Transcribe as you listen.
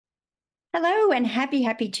Hello and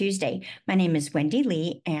happy Tuesday. My name is Wendy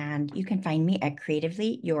Lee, and you can find me at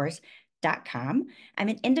creativeleeyours.com. I'm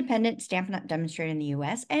an independent Stampin' Up! Demonstrator in the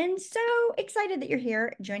US, and so excited that you're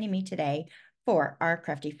here joining me today for our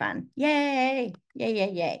crafty fun. Yay! Yay,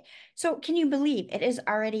 yay, yay. So, can you believe it is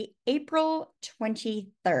already April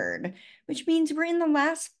 23rd, which means we're in the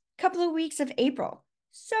last couple of weeks of April.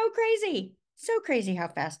 So crazy! So crazy how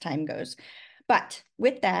fast time goes. But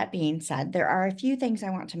with that being said, there are a few things I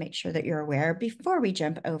want to make sure that you're aware before we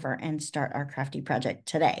jump over and start our crafty project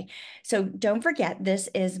today. So don't forget, this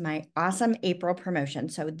is my awesome April promotion.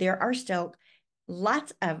 So there are still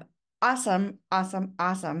lots of awesome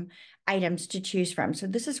items to choose from. So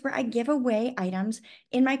this is where I give away items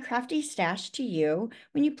in my crafty stash to you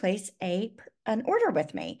when you place an order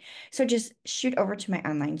with me. So just shoot over to my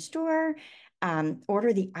online store.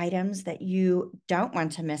 Order the items that you don't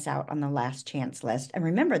want to miss out on the last chance list. And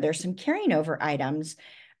remember, there's some carrying over items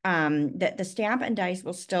that the stamp and dice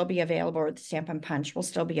will still be available, or the stamp and punch will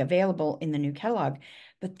still be available in the new catalog,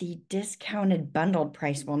 but the discounted bundled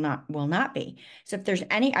price will not be. So if there's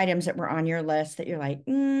any items that were on your list that you're like,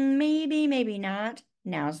 maybe not,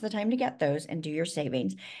 now's the time to get those and do your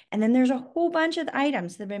savings. And then there's a whole bunch of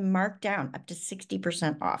items that have been marked down up to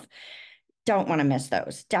 60% off. Don't want to miss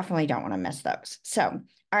those. Definitely don't want to miss those. So,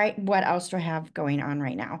 all right, what else do I have going on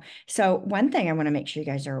right now? So one thing I want to make sure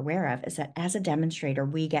you guys are aware of is that as a demonstrator,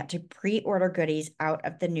 we get to pre-order goodies out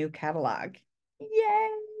of the new catalog. Yay!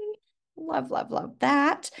 Love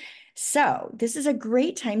that. So this is a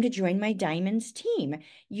great time to join my Diamonds team.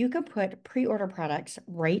 You can put pre-order products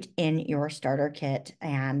right in your starter kit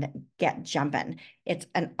and get jumping. It's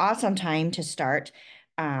an awesome time to start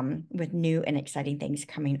with new and exciting things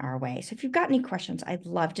coming our way. So if you've got any questions, I'd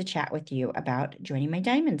love to chat with you about joining my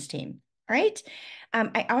Diamonds team. All right.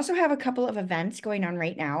 I also have a couple of events going on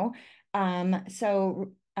right now.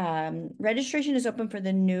 Registration is open for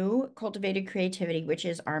the new Cultivated Creativity, which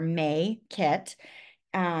is our May kit.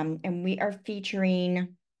 And we are featuring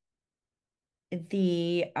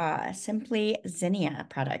the Simply Zinnia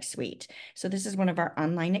product suite. So this is one of our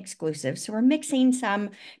online exclusives. So we're mixing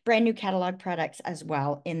some brand new catalog products as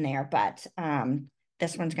well in there, but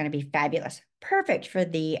this one's going to be fabulous. Perfect for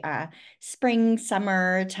the spring,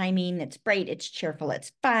 summer timing. It's bright, it's cheerful,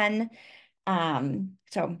 it's fun.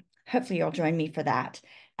 So hopefully you'll join me for that.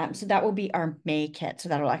 So that will be our May kit. So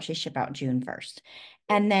that'll actually ship out June 1st.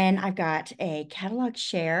 And then I've got a catalog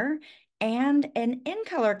share and an in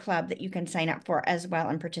color club that you can sign up for as well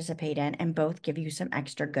and participate in, and both give you some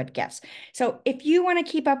extra good gifts. So if you want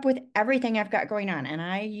to keep up with everything I've got going on, and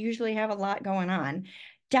I usually have a lot going on,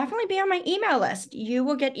 definitely be on my email list. You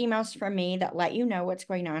will get emails from me that let you know what's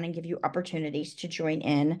going on and give you opportunities to join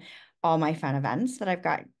in all my fun events that I've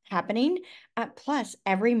got happening. Plus,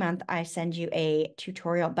 every month I send you a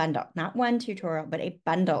tutorial bundle, not one tutorial, but a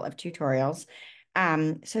bundle of tutorials,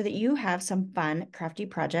 so that you have some fun crafty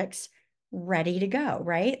projects ready to go,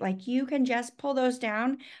 right? Like you can just pull those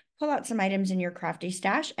down, pull out some items in your crafty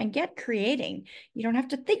stash and get creating. You don't have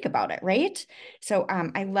to think about it, right? So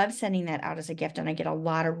I love sending that out as a gift, and I get a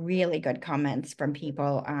lot of really good comments from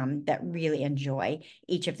people that really enjoy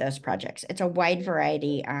each of those projects. It's a wide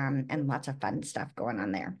variety and lots of fun stuff going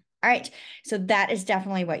on there. All right, so that is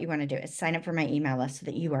definitely what you want to do, is sign up for my email list so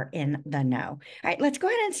that you are in the know. All right, let's go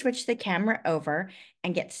ahead and switch the camera over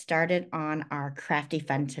and get started on our crafty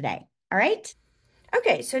fun today. All right.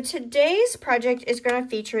 Okay, so today's project is going to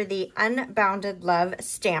feature the Unbounded Love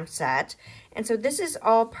stamp set. And so this is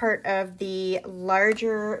all part of the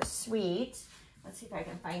larger suite. Let's see if I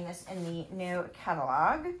can find this in the new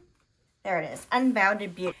catalog. There it is,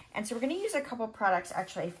 Unbounded Beauty. And so we're going to use a couple products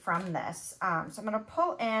actually from this. So I'm going to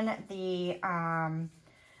pull in the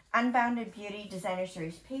Unbounded Beauty Designer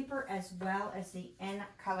Series paper, as well as the In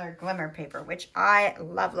Color Glimmer paper, which I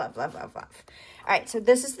love. All right, so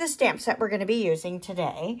this is the stamp set we're going to be using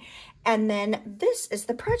today. And then this is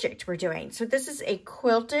the project we're doing. So this is a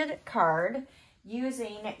quilted card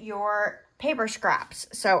using your paper scraps.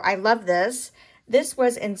 So I love this. This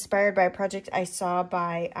was inspired by a project I saw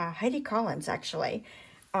by Heidi Collins, actually.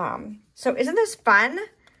 So isn't this fun?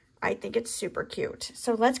 I think it's super cute.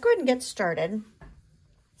 So let's go ahead and get started.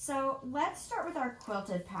 So let's start with our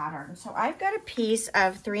quilted pattern. So I've got a piece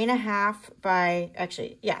of 3.5 by,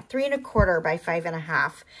 actually, yeah, 3.25 by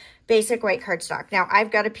 5.5 basic white cardstock. Now I've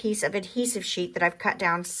got a piece of adhesive sheet that I've cut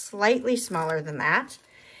down slightly smaller than that.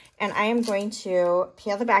 And I am going to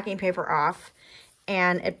peel the backing paper off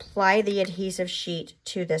and apply the adhesive sheet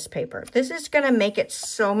to this paper. This is going to make it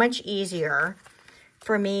so much easier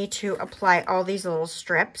for me to apply all these little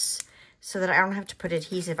strips so that I don't have to put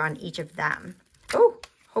adhesive on each of them. Oh,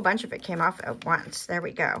 a whole bunch of it came off at once. There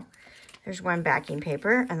we go. There's one backing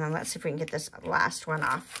paper, and then let's see if we can get this last one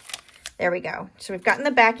off. There we go. So we've gotten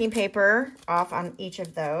the backing paper off on each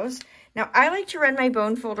of those. Now, I like to run my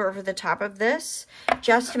bone folder over the top of this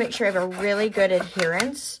just to make sure I have a really good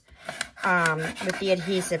adherence with the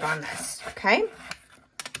adhesive on this, okay?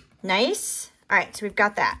 Nice. All right, so we've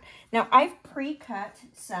got that. Now, I've pre-cut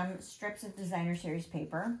some strips of designer series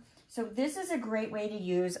paper. So this is a great way to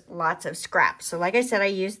use lots of scraps. So like I said, I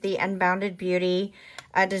used the Unbounded Beauty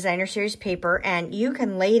designer series paper, and you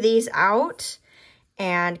can lay these out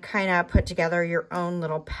and kind of put together your own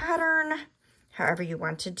little pattern, however you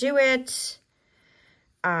want to do it.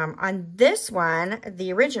 On this one,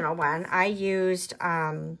 the original one, I used,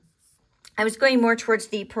 I was going more towards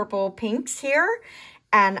the purple pinks here,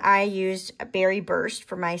 and I used a Berry Burst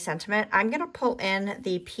for my sentiment. I'm going to pull in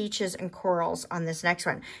the peaches and corals on this next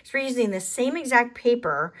one. So we're using the same exact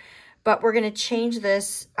paper, but we're going to change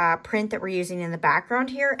this print that we're using in the background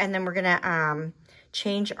here, and then we're going to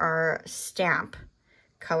change our stamp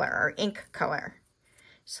color, our ink color.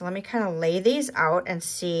 So let me kind of lay these out and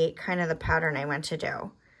see kind of the pattern I want to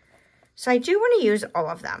do. So I do want to use all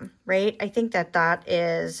of them, right? I think that that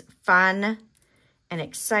is fun and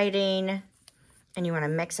exciting. And you want to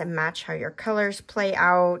mix and match how your colors play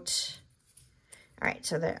out. All right,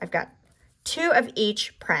 so I've got 2 of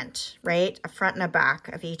each print, right? A front and a back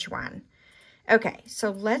of each one. Okay,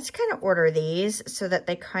 so let's kind of order these so that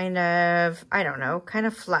they kind of, I don't know, kind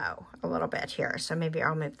of flow a little bit here. So maybe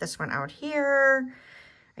I'll move this one out here.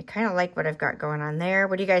 I kind of like what I've got going on there.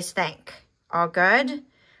 What do you guys think? All good?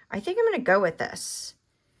 I think I'm going to go with this.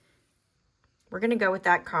 We're going to go with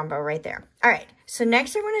that combo right there. All right, so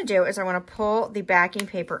next I want to do is I want to pull the backing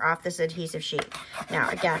paper off this adhesive sheet. Now,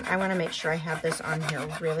 again, I want to make sure I have this on here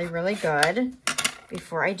really, really good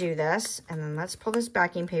before I do this. And then let's pull this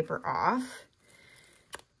backing paper off.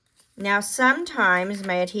 Now, sometimes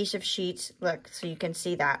my adhesive sheets, look, so you can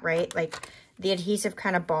see that, right? Like the adhesive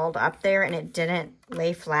kind of balled up there and it didn't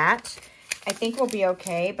lay flat. I think we'll be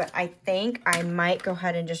okay, but I think I might go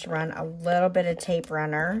ahead and just run a little bit of tape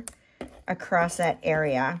runner across that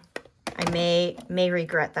area. I may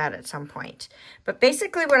regret that at some point. But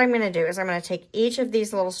basically what I'm going to do is I'm going to take each of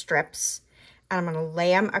these little strips and I'm going to lay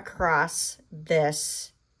them across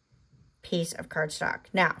this piece of cardstock.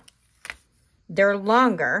 Now, they're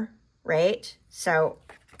longer, right? So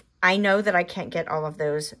I know that I can't get all of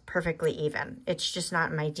those perfectly even. It's just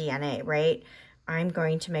not in my DNA, right? I'm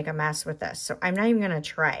going to make a mess with this. So I'm not even going to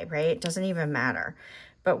try, right? It doesn't even matter.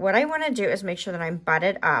 But what I want to do is make sure that I'm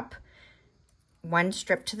butted up one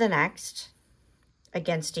strip to the next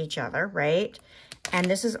against each other, right? And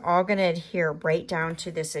this is all going to adhere right down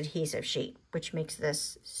to this adhesive sheet, which makes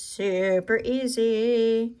this super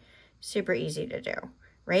easy to do,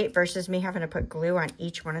 right? Versus me having to put glue on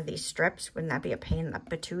each one of these strips. Wouldn't that be a pain in the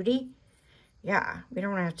patootie? Yeah, we don't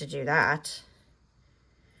want to have to do that.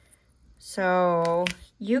 So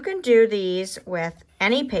you can do these with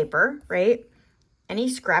any paper, right? Any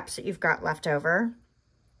scraps that you've got left over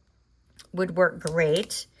would work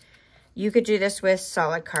great. You could do this with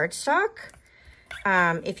solid cardstock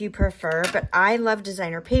if you prefer, but I love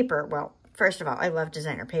designer paper. Well, first of all, I love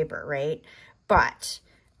designer paper, right? But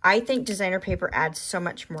I think designer paper adds so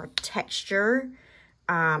much more texture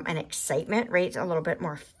and excitement, right? It's a little bit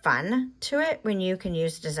more fun to it when you can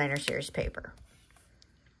use designer series paper.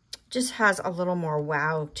 Just has a little more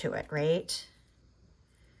wow to it, right?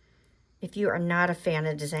 If you are not a fan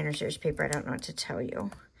of designer series paper, I don't know what to tell you.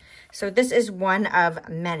 So this is one of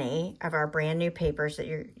many of our brand new papers that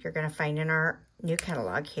you're going to find in our new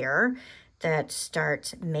catalog here that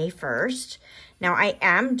starts May 1st. Now I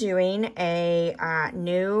am doing a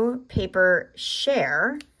new paper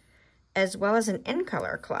share as well as an in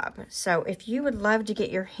color club. So if you would love to get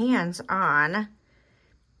your hands on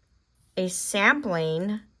a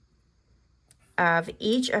sampling of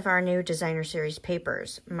each of our new designer series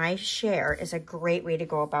papers, my share is a great way to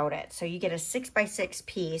go about it. So you get a 6x6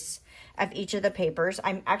 piece of each of the papers.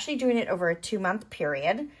 I'm actually doing it over a 2-month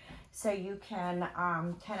period, so you can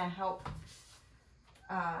kind of help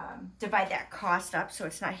divide that cost up so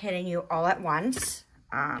it's not hitting you all at once.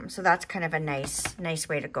 So that's kind of a nice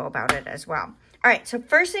way to go about it as well. All right, so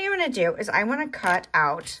first thing I'm going to do is I want to cut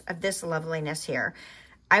out of this loveliness here.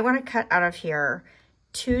 I want to cut out of here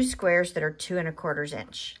 2 squares that are 2 1/4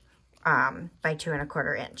 inch by 2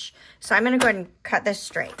 1/4 inch. So I'm going to go ahead and cut this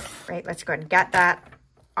straight, right? Let's go ahead and get that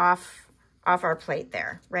off our plate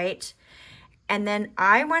there, right? And then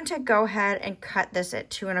I want to go ahead and cut this at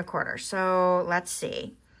 2 1/4. So let's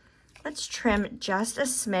see. Let's trim just a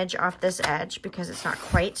smidge off this edge because it's not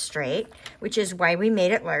quite straight, which is why we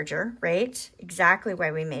made it larger, right? Exactly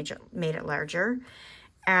why we made it larger.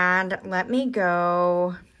 And let me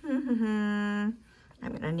go, I'm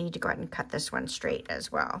gonna need to go ahead and cut this one straight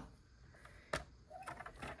as well.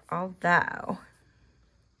 Although,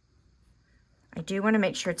 I do wanna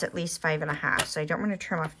make sure it's at least 5.5, so I don't wanna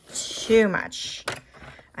trim off too much.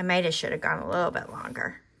 I might have should have gone a little bit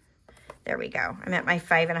longer. There we go. I'm at my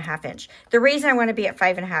 5.5 inch. The reason I want to be at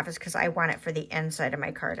 5.5 is because I want it for the inside of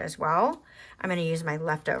my card as well. I'm going to use my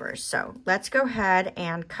leftovers. So let's go ahead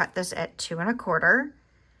and cut this at 2 1/4.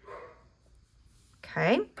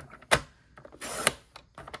 Okay.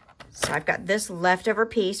 So I've got this leftover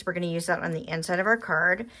piece. We're going to use that on the inside of our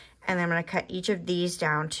card. And then I'm going to cut each of these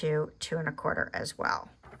down to 2 1/4 as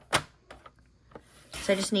well.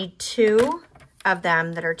 So I just need 2 of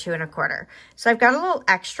them that are 2 1/4. So I've got a little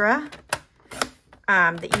extra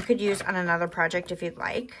that you could use on another project if you'd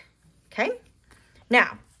like. Okay.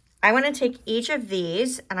 Now, I want to take each of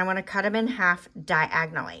these and I want to cut them in half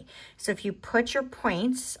diagonally. So if you put your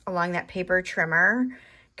points along that paper trimmer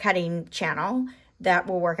cutting channel, that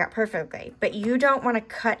will work out perfectly. But you don't want to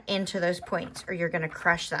cut into those points or you're going to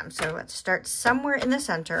crush them. So let's start somewhere in the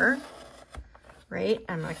center, right?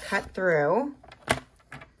 I'm going to cut through.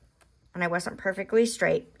 And I wasn't perfectly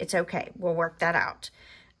straight. It's okay. We'll work that out.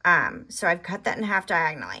 So I've cut that in half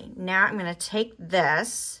diagonally. Now I'm going to take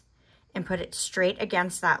this and put it straight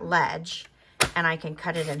against that ledge, and I can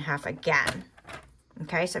cut it in half again.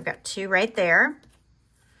 Okay, so I've got 2 right there.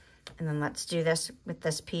 And then let's do this with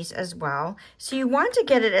this piece as well. So you want to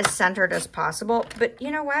get it as centered as possible, but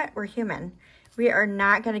you know what? We're human. We are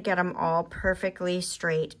not going to get them all perfectly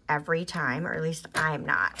straight every time, or at least I'm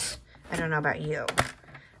not. I don't know about you,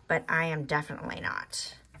 but I am definitely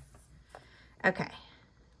not. Okay,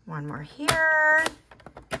 one more here.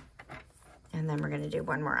 And then we're going to do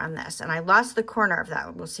one more on this. And I lost the corner of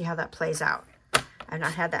that. We'll see how that plays out. I've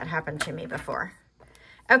not had that happen to me before.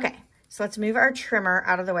 Okay, so let's move our trimmer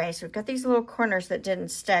out of the way. So we've got these little corners that didn't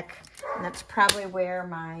stick. And that's probably where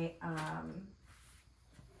my,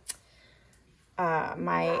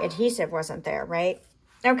 my adhesive wasn't there, right?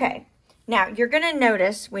 Okay. Now, you're going to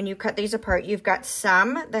notice when you cut these apart, you've got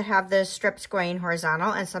some that have the strips going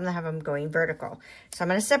horizontal and some that have them going vertical. So I'm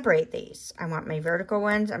going to separate these. I want my vertical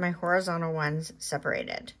ones and my horizontal ones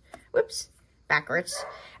separated. Whoops, backwards.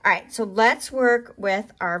 All right, so let's work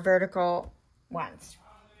with our vertical ones.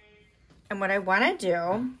 And what I want to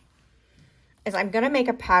do is I'm going to make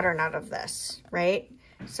a pattern out of this, right?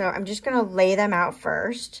 So I'm just going to lay them out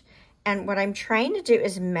first. And what I'm trying to do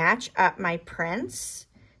is match up my prints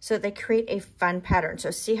so they create a fun pattern. So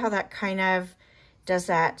see how that kind of does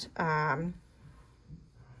that, kind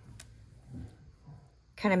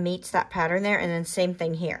of meets that pattern there, and then same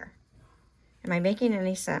thing here. Am I making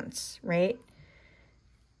any sense, right?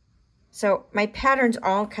 So my patterns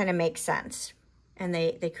all kind of make sense, and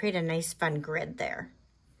they create a nice fun grid there.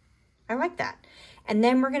 I like that. And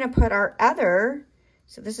then we're gonna put our other,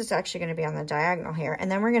 so this is actually gonna be on the diagonal here, and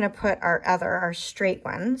then we're gonna put our straight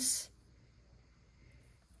ones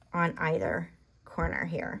on either corner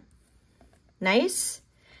here. Nice.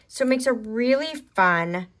 So it makes a really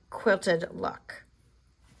fun quilted look.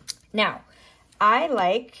 Now, I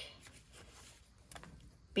like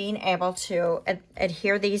being able to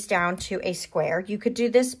adhere these down to a square. You could do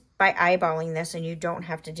this by eyeballing this and you don't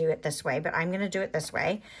have to do it this way, but I'm going to do it this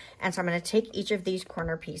way. And so I'm going to take each of these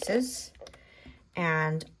corner pieces,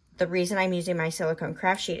 and the reason I'm using my silicone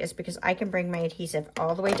craft sheet is because I can bring my adhesive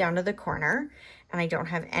all the way down to the corner and I don't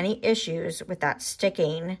have any issues with that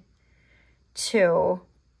sticking to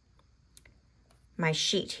my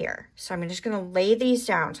sheet here. So I'm just going to lay these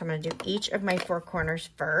down. So I'm going to do each of my 4 corners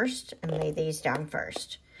first and lay these down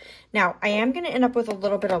first. Now I am going to end up with a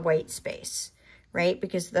little bit of white space, right?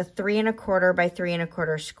 Because the 3 1/4 by 3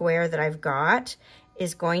 1/4 square that I've got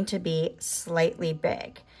is going to be slightly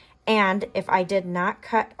big. And if I did not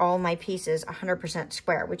cut all my pieces 100%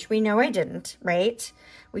 square, which we know I didn't, right?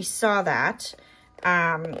 We saw that.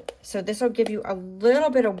 So this will give you a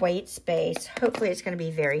little bit of white space. Hopefully it's going to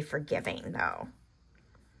be very forgiving though.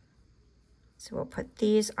 So we'll put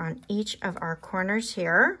these on each of our corners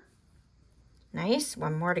here. Nice,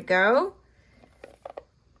 one more to go.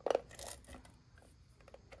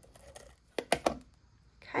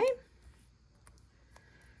 Okay.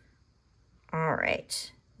 All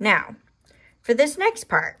right. Now, for this next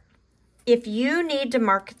part, if you need to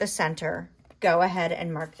mark the center, go ahead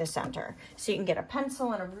and mark the center. So you can get a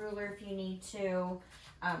pencil and a ruler if you need to.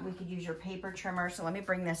 We could use your paper trimmer. So let me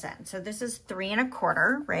bring this in. So this is 3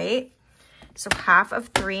 1/4, right? So half of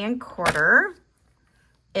 3 1/4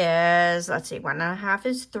 is, let's see, 1 1/2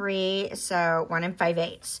 is 3, so 1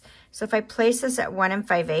 5/8. So if I place this at 1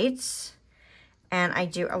 5/8, and I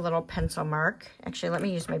do a little pencil mark. Actually, let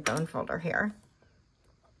me use my bone folder here.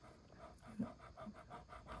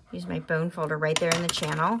 Use my bone folder right there in the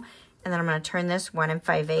channel. And then I'm going to turn this 1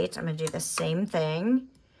 5/8. I'm going to do the same thing.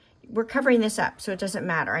 We're covering this up, so it doesn't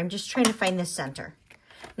matter. I'm just trying to find the center.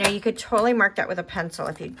 Now, you could totally mark that with a pencil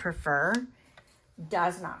if you'd prefer.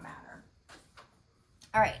 Does not matter.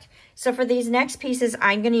 All right, so for these next pieces,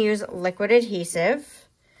 I'm going to use liquid adhesive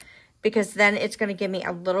because then it's going to give me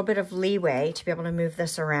a little bit of leeway to be able to move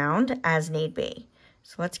this around as need be.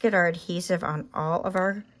 So let's get our adhesive on all of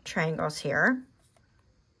our triangles here.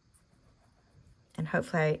 And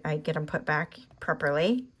hopefully I get them put back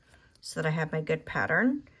properly so that I have my good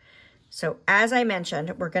pattern. So as I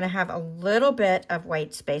mentioned, we're going to have a little bit of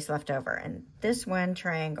white space left over. And this one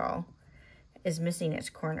triangle is missing its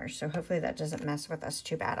corners. So hopefully that doesn't mess with us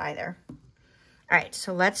too bad either. All right,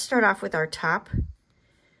 so let's start off with our top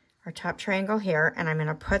triangle here. And I'm going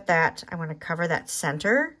to put that, I want to cover that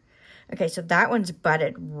center. Okay, so that one's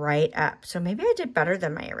butted right up. So maybe I did better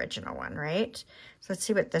than my original one, right? So let's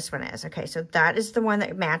see what this one is. Okay, so that is the one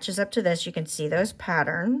that matches up to this. You can see those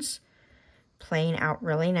patterns playing out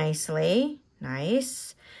really nicely.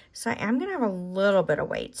 Nice. So I am going to have a little bit of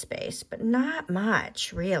white space, but not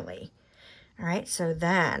much, really. All right, so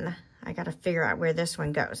then I got to figure out where this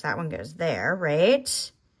one goes. That one goes there,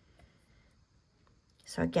 right?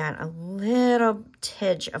 So again, a little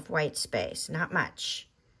tidge of white space, not much.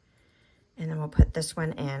 And then we'll put this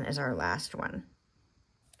one in as our last one.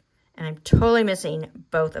 And I'm totally missing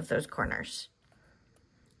both of those corners.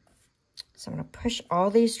 So I'm going to push all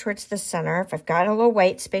these towards the center. If I've got a little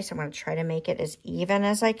white space, I'm going to try to make it as even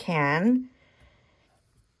as I can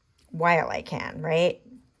while I can, right?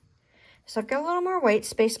 So I've got a little more white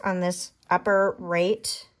space on this upper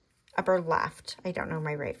right, upper left. I don't know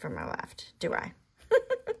my right from my left, do I?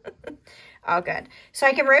 All good. So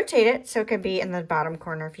I can rotate it so it can be in the bottom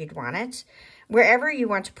corner if you'd want it. Wherever you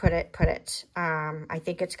want to put it, put it. I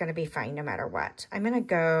think it's going to be fine no matter what. I'm going to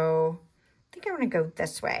go, I think I'm going to go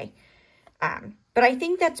this way. But I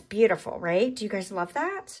think that's beautiful, right? Do you guys love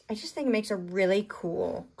that? I just think it makes a really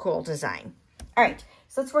cool design. All right,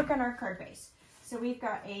 so let's work on our card base. So we've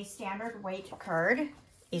got a standard weight card,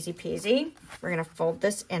 easy peasy. We're going to fold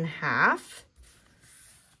this in half.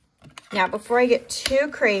 Now, before I get too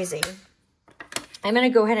crazy, I'm going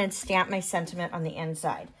to go ahead and stamp my sentiment on the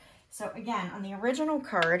inside. So again, on the original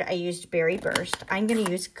card, I used Berry Burst. I'm going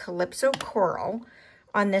to use Calypso Coral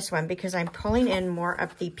on this one because I'm pulling in more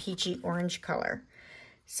of the peachy orange color.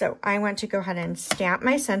 So I want to go ahead and stamp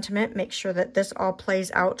my sentiment, make sure that this all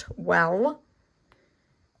plays out well.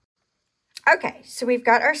 Okay, so we've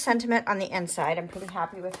got our sentiment on the inside. I'm pretty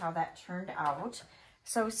happy with how that turned out.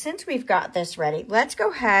 So since we've got this ready, let's go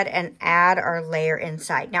ahead and add our layer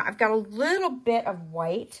inside. Now I've got a little bit of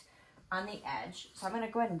white on the edge, so I'm going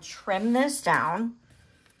to go ahead and trim this down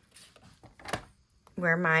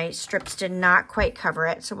where my strips did not quite cover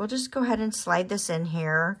it. So we'll just go ahead and slide this in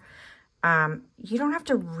here. You don't have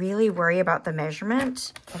to really worry about the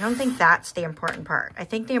measurement. I don't think that's the important part. I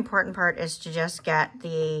think the important part is to just get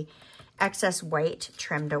the excess white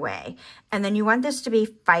trimmed away. And then you want this to be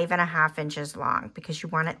 5.5 inches long because you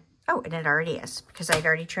want it, oh, and it already is because I'd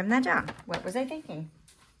already trimmed that down. What was I thinking?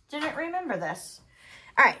 Didn't remember this.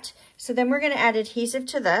 All right, so then we're going to add adhesive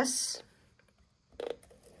to this.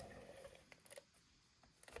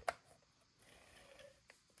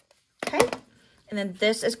 Okay, and then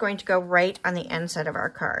this is going to go right on the inside of our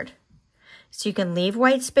card. So you can leave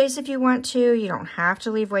white space if you want to. You don't have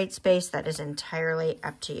to leave white space. That is entirely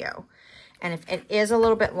up to you. And if it is a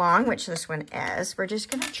little bit long, which this one is, we're just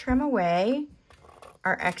going to trim away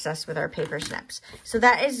our excess with our paper snips. So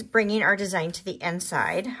that is bringing our design to the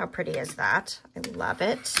inside. How pretty is that? I love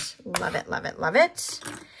it. Love it, love it, love it.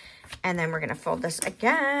 And then we're going to fold this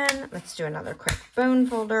again. Let's do another quick bone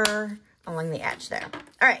folder along the edge there.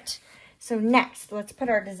 All right. So next, let's put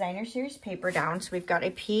our Designer Series paper down. So we've got a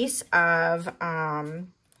piece of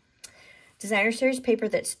Designer Series paper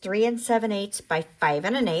that's 3 7/8 by 5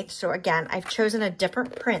 1/8. So again, I've chosen a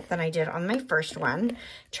different print than I did on my first one,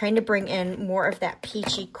 trying to bring in more of that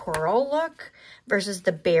peachy coral look versus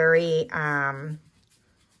the berry oh,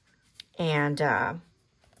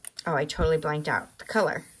 I totally blanked out the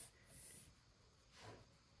color.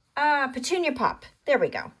 Petunia Pop. There we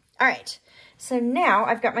go. All right. So now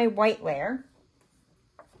I've got my white layer,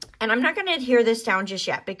 and I'm not going to adhere this down just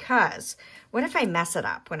yet because what if I mess it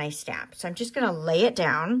up when I stamp? So I'm just going to lay it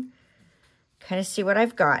down, kind of see what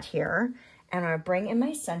I've got here. And I'm going to bring in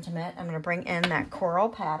my sentiment. I'm going to bring in that coral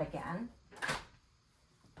pad again.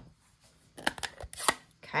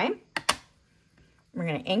 Okay. We're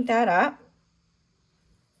going to ink that up.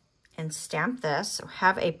 and stamp this. So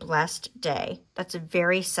have a blessed day. That's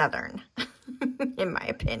very Southern, in my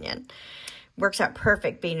opinion. Works out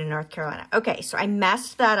perfect being in North Carolina. Okay, so I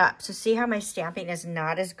messed that up. So see how my stamping is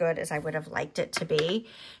not as good as I would have liked it to be?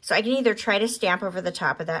 So I can either try to stamp over the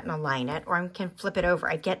top of that and align it, or I can flip it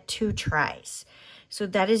over. I get 2 tries. So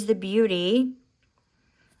that is the beauty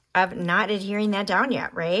of not adhering that down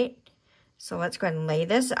yet, right? So let's go ahead and lay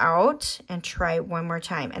this out and try one more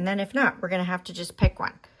time. And then if not, we're gonna have to just pick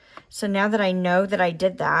one. So now that I know that I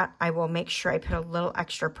did that, I will make sure I put a little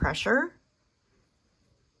extra pressure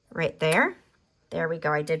right there. There we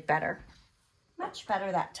go, I did better. Much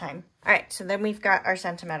better that time. All right, so then we've got our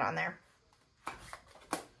sentiment on there.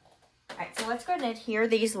 All right, so let's go ahead and adhere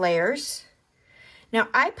these layers. Now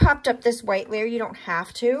I popped up this white layer, you don't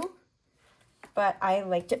have to, but I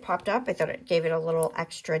liked it popped up. I thought it gave it a little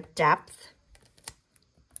extra depth.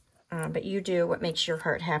 But you do what makes your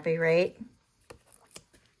heart happy, right?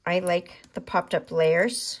 I like the popped up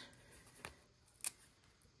layers.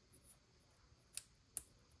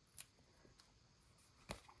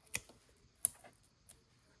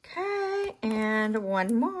 Okay, and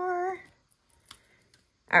one more.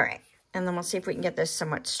 All right, and then we'll see if we can get this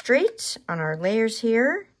somewhat straight on our layers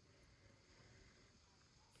here.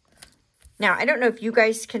 Now, I don't know if you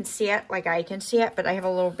guys can see it like I can see it, but I have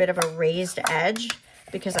a little bit of a raised edge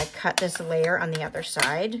because I cut this layer on the other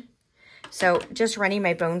side. So just running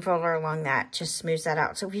my bone folder along that just smooths that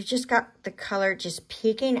out. So we've just got the color just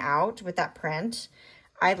peeking out with that print.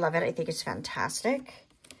 I love it. I think it's fantastic.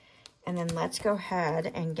 And then let's go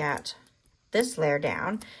ahead and get this layer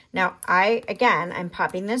down. Now, I'm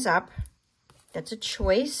popping this up. That's a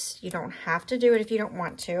choice. You don't have to do it if you don't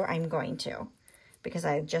want to. I'm going to, because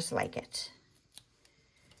I just like it.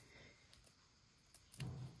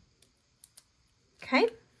 Okay.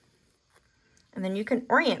 And then you can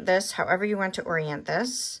orient this however you want to orient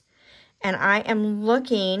this. And I am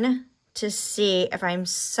looking to see if I'm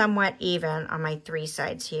somewhat even on my 3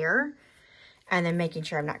 sides here. And then making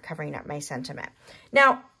sure I'm not covering up my sentiment.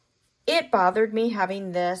 Now, it bothered me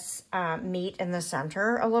having this meet in the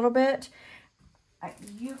center a little bit.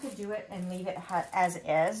 You could do it and leave it as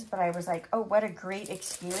is, but I was like, oh, what a great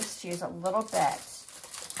excuse to use a little bit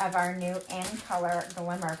of our new in color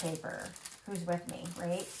Glimmer paper. Who's with me,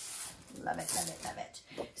 right? Love it, love it, love it.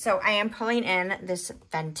 So I am pulling in this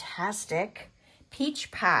fantastic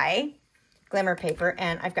peach pie Glimmer paper,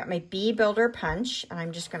 and I've got my bee builder punch, and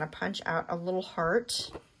I'm just going to punch out a little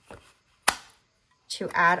heart to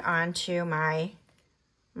add on to my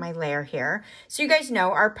layer here. So you guys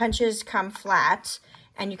know our punches come flat,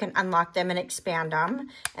 and you can unlock them and expand them,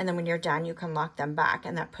 and then when you're done, you can lock them back,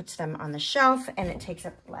 and that puts them on the shelf, and it takes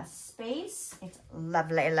up less space. It's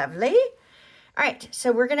lovely, lovely. All right,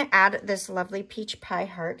 so we're going to add this lovely peach pie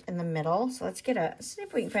heart in the middle. So let's see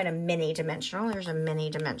if we can find a mini dimensional. There's a mini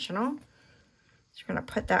dimensional. So we're going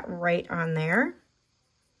to put that right on there.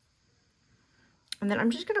 And then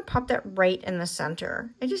I'm just going to pop that right in the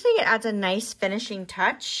center. I just think it adds a nice finishing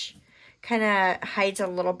touch. Kind of hides a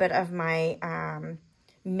little bit of my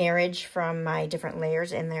marriage from my different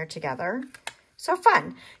layers in there together. So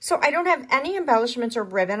fun. So I don't have any embellishments or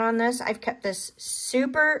ribbon on this. I've kept this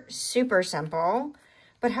super, super simple.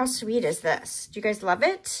 But how sweet is this? Do you guys love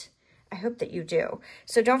it? I hope that you do.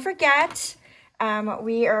 So don't forget,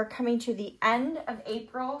 we are coming to the end of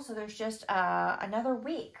April. So there's just another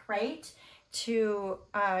week, right? To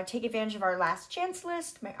take advantage of our last chance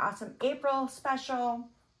list, my awesome April special.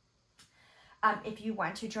 If you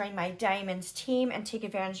want to join my Diamonds team and take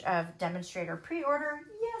advantage of demonstrator pre-order,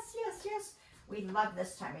 yes, yes, yes. We love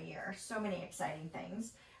this time of year. So many exciting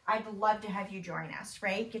things. I'd love to have you join us,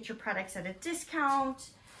 right? Get your products at a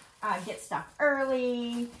discount, get stuff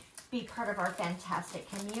early, be part of our fantastic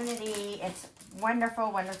community. It's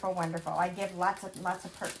wonderful, wonderful, wonderful. I give lots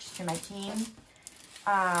of perks to my team.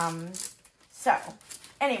 So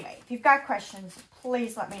anyway, if you've got questions,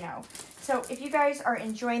 please let me know. So if you guys are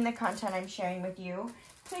enjoying the content I'm sharing with you,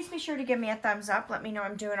 please be sure to give me a thumbs up. Let me know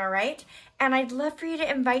I'm doing all right. And I'd love for you to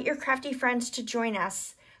invite your crafty friends to join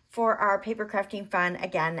us for our paper crafting fun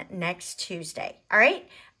again next Tuesday. All right?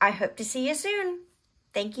 I hope to see you soon.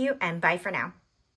 Thank you and bye for now.